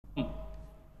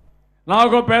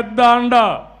నాకు పెద్ద అండ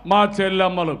మా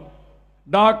చెల్లెమ్మలు,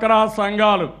 డాక్రా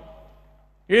సంఘాలు.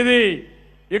 ఇది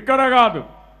ఇక్కడ కాదు,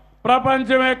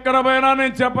 ప్రపంచం ఎక్కడ పోయినా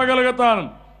నేను చెప్పగలుగుతాను.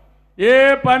 ఏ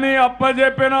పని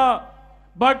అప్పజెప్పినా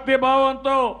భక్తి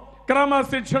భావంతో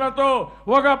క్రమశిక్షణతో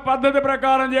ఒక పద్ధతి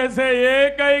ప్రకారం చేసే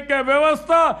ఏకైక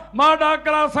వ్యవస్థ మా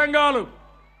డాక్రా సంఘాలు.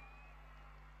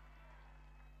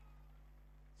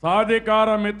 సాధికార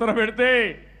మిత్ర పెడితే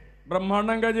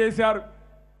బ్రహ్మాండంగా చేశారు.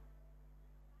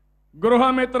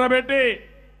 గృహమిత్ర పెట్టి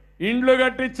ఇండ్లు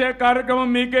కట్టించే కార్యక్రమం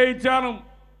మీకే ఇచ్చాను.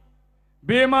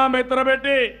 బీమా మిత్ర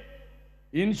పెట్టి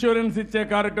ఇన్సూరెన్స్ ఇచ్చే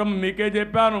కార్యక్రమం మీకే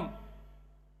చెప్పాను.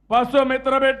 పశు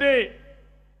మిత్ర పెట్టి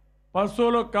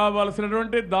పశువులకు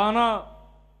కావాల్సినటువంటి దానా,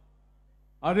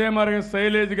 అదే మరి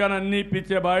సైలేజ్ గాని అన్ని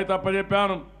ఇప్పించే బాధ్యత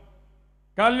అప్పచెప్పాను.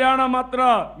 కళ్యాణ మిత్ర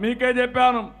మీకే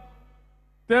చెప్పాను.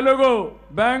 వెలుగు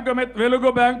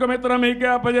బ్యాంకు మిత్ర మీకే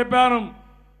అప్పచెప్పాను.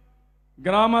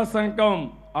 గ్రామ సంఘం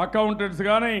అకౌంటెంట్స్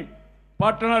కానీ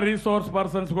పట్టణ రీసోర్స్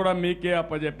పర్సన్స్ కూడా మీకే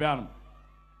అప్పచెప్పాను.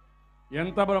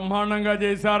 ఎంత బ్రహ్మాండంగా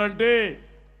చేశారంటే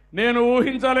నేను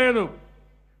ఊహించలేదు.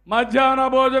 మధ్యాహ్న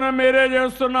భోజనం మీరే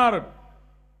చేస్తున్నారు.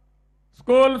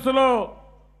 స్కూల్స్లో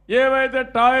ఏవైతే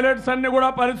టాయిలెట్స్ అన్ని కూడా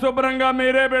పరిశుభ్రంగా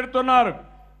మీరే పెడుతున్నారు.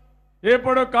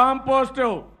 ఇప్పుడు కాంపోస్ట్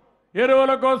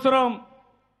ఎరువుల కోసం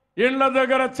ఇండ్ల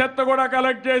దగ్గర చెత్త కూడా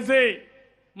కలెక్ట్ చేసి,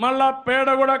 మళ్ళా పేడ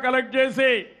కూడా కలెక్ట్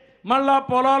చేసి, మళ్ళా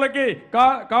పొలాలకి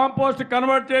కాంపోస్ట్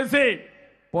కన్వర్ట్ చేసి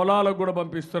పొలాలకు కూడా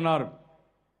పంపిస్తున్నారు.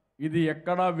 ఇది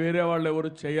ఎక్కడా వేరే వాళ్ళు ఎవరు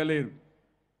చేయలేరు.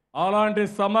 అలాంటి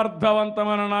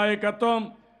సమర్థవంతమైన నాయకత్వం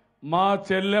మా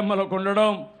చెల్లెమ్మలకు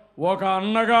ఉండడం ఒక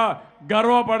అన్నగా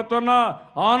గర్వపడుతున్నా,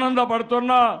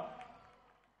 ఆనందపడుతున్నా.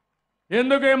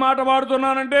 ఎందుకు ఈ మాట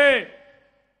వాడుతున్నానంటే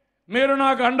మీరు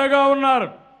నాకు అండగా ఉన్నారు.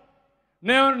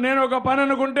 నేను ఒక పని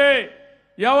అనుకుంటే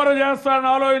ఎవరు చేస్తారని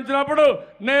ఆలోచించినప్పుడు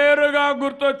నేరుగా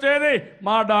గుర్తొచ్చేది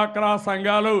మా డాక్రా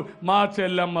సంఘాలు, మా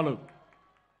చెల్లెమ్మలు.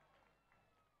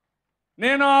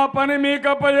 నేను ఆ పని మీకు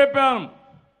అప్పచెప్పాను.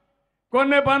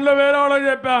 కొన్ని పనులు వేరే వాళ్ళకి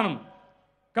చెప్పాను.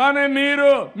 కానీ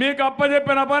మీకు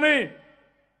అప్పచెప్పిన పని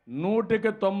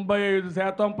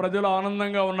 195% ప్రజలు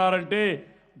ఆనందంగా ఉన్నారంటే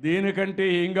దీనికంటే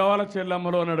ఏం కావాలో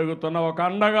చెల్లెమ్మలు అని అడుగుతున్న ఒక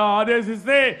అండగా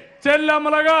ఆదేశిస్తే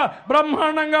చెల్లెమ్మలుగా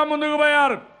బ్రహ్మాండంగా ముందుకు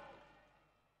పోయారు.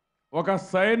 ఒక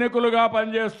సైనికులుగా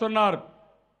పనిచేస్తున్నారు,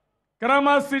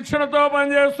 క్రమశిక్షణతో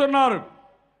పనిచేస్తున్నారు.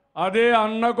 అదే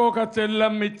అన్నకు ఒక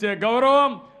చెల్లెమ్మ ఇచ్చే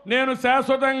గౌరవం నేను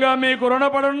శాశ్వతంగా మీకు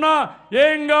రుణపడున్నా.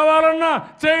 ఏం కావాలన్నా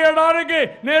చేయడానికి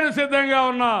నేను సిద్ధంగా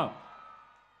ఉన్నా.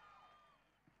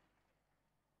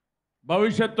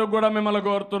 భవిష్యత్తు కూడా మిమ్మల్ని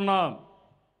కోరుతున్నా.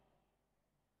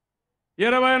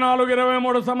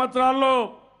 24-23 సంవత్సరాల్లో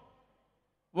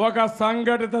ఒక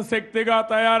సంఘటిత శక్తిగా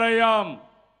తయారయ్యాం.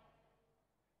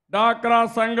 డాక్రా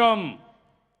సంఘం,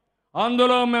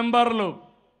 అందులో మెంబర్లు,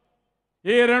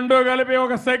 ఈ రెండు కలిపి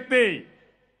ఒక శక్తి,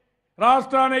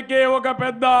 రాష్ట్రానికి ఒక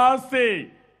పెద్ద ఆస్తి.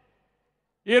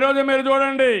 ఈరోజు మీరు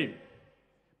చూడండి,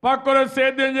 పక్కన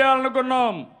సేద్యం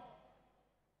చేయాలనుకున్నాం.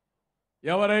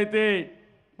 ఎవరైతే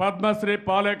పద్మశ్రీ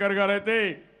పాలేకర్ గారైతే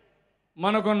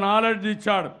మనకు నాలెడ్జ్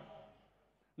ఇచ్చాడు.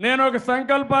 నేను ఒక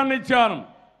సంకల్పాన్ని ఇచ్చాను.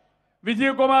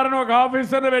 విజయ్ కుమార్ని ఒక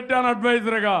ఆఫీసర్ని పెట్టాను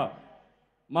అడ్వైజర్గా.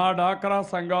 మా డాక్రా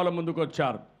సంఘాల ముందుకు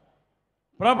వచ్చారు.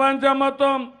 ప్రపంచం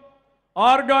మొత్తం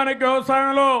ఆర్గానిక్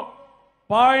వ్యవసాయంలో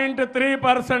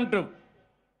 0.3%,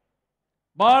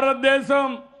 భారతదేశం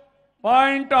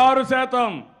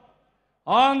 0.6%.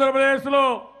 ఆంధ్రప్రదేశ్లో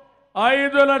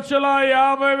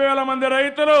 5,50,000 మంది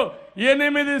రైతులు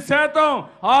 8%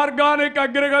 ఆర్గానిక్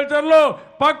అగ్రికల్చర్లో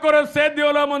పక్కన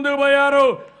సేద్యంలో ముందుకు పోయారు.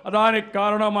 దానికి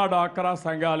కారణం మా డాక్రా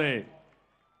సంఘాలే.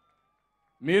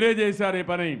 మీరే చేశారు ఈ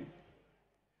పని.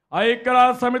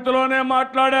 ఐక్యరాజ్య సమితిలోనే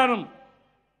మాట్లాడాను.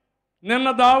 నిన్న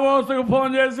దావోస్కు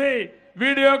ఫోన్ చేసి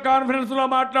వీడియో కాన్ఫరెన్స్లో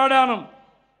మాట్లాడాను.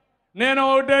 నేను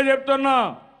ఒకటే చెప్తున్నా,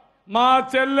 మా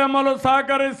చెల్లెమ్మలు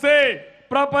సహకరిస్తే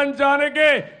ప్రపంచానికి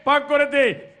ప్రకృతి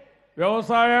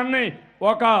వ్యవసాయాన్ని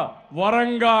ఒక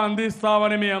వరంగా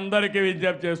అందిస్తామని మీ అందరికీ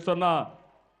విజ్ఞప్తి చేస్తున్నా.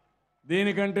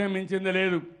 దీనికంటే మించింది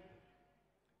లేదు.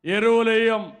 ఎరువులు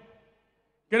వేయం,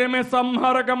 క్రిమి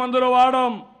సంహారక మందులు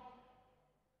వాడం.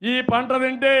 ఈ పంట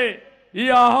తింటే, ఈ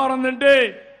ఆహారం తింటే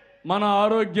మన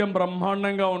ఆరోగ్యం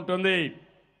బ్రహ్మాండంగా ఉంటుంది.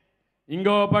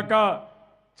 ఇంకో పక్క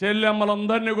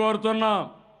చెల్లెమ్మలందరినీ కోరుతున్నా,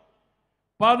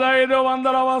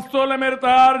 1500 వస్తువులు మీరు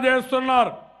తయారు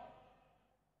చేస్తున్నారు.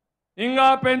 ఇంకా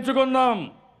పెంచుకుందాం.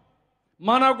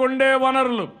 మనకుండే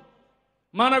వనరులు,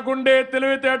 మనకుండే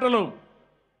తెలివితేటలు,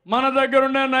 మన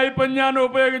దగ్గరుండే నైపుణ్యాన్ని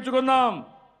ఉపయోగించుకుందాం.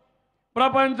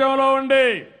 ప్రపంచంలో ఉండే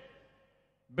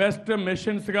బెస్ట్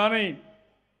మెషిన్స్ కానీ,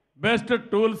 బెస్ట్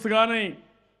టూల్స్ కానీ,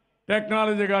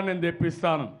 టెక్నాలజీ కానీ నేను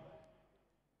తెప్పిస్తాను.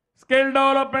 స్కిల్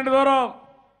డెవలప్మెంట్ ద్వారా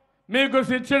మీకు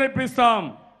శిక్షణ ఇప్పిస్తాం,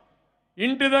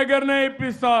 ఇంటి దగ్గరనే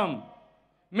ఇప్పిస్తాం,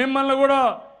 మిమ్మల్ని కూడా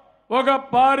ఒక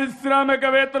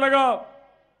పారిశ్రామికవేత్తలుగా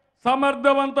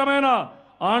సమర్థవంతమైన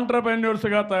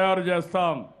ఆంట్రప్రెన్యూర్స్గా తయారు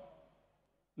చేస్తాం.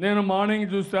 నేను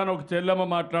మార్నింగ్ చూశాను, ఒక చెల్లెమ్మ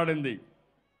మాట్లాడింది.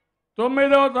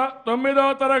 9వ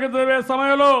తరగతి చదివే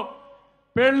సమయంలో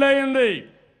పెళ్ళయింది.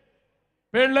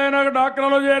 పెళ్ళైనాక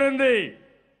డాక్టర్లో చేరింది,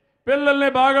 పిల్లల్ని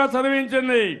బాగా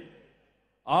చదివించింది.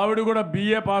 ఆవిడ కూడా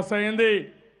BA పాస్ అయింది.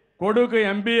 కొడుకు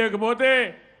MBAకి పోతే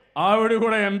ఆవిడ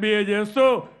కూడా MBA చేస్తూ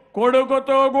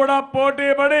కొడుకుతో కూడా పోటీ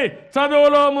పడి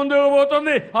చదువులో ముందుకు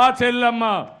పోతుంది ఆ చెల్లెమ్మ.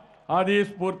 అది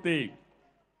స్ఫూర్తి.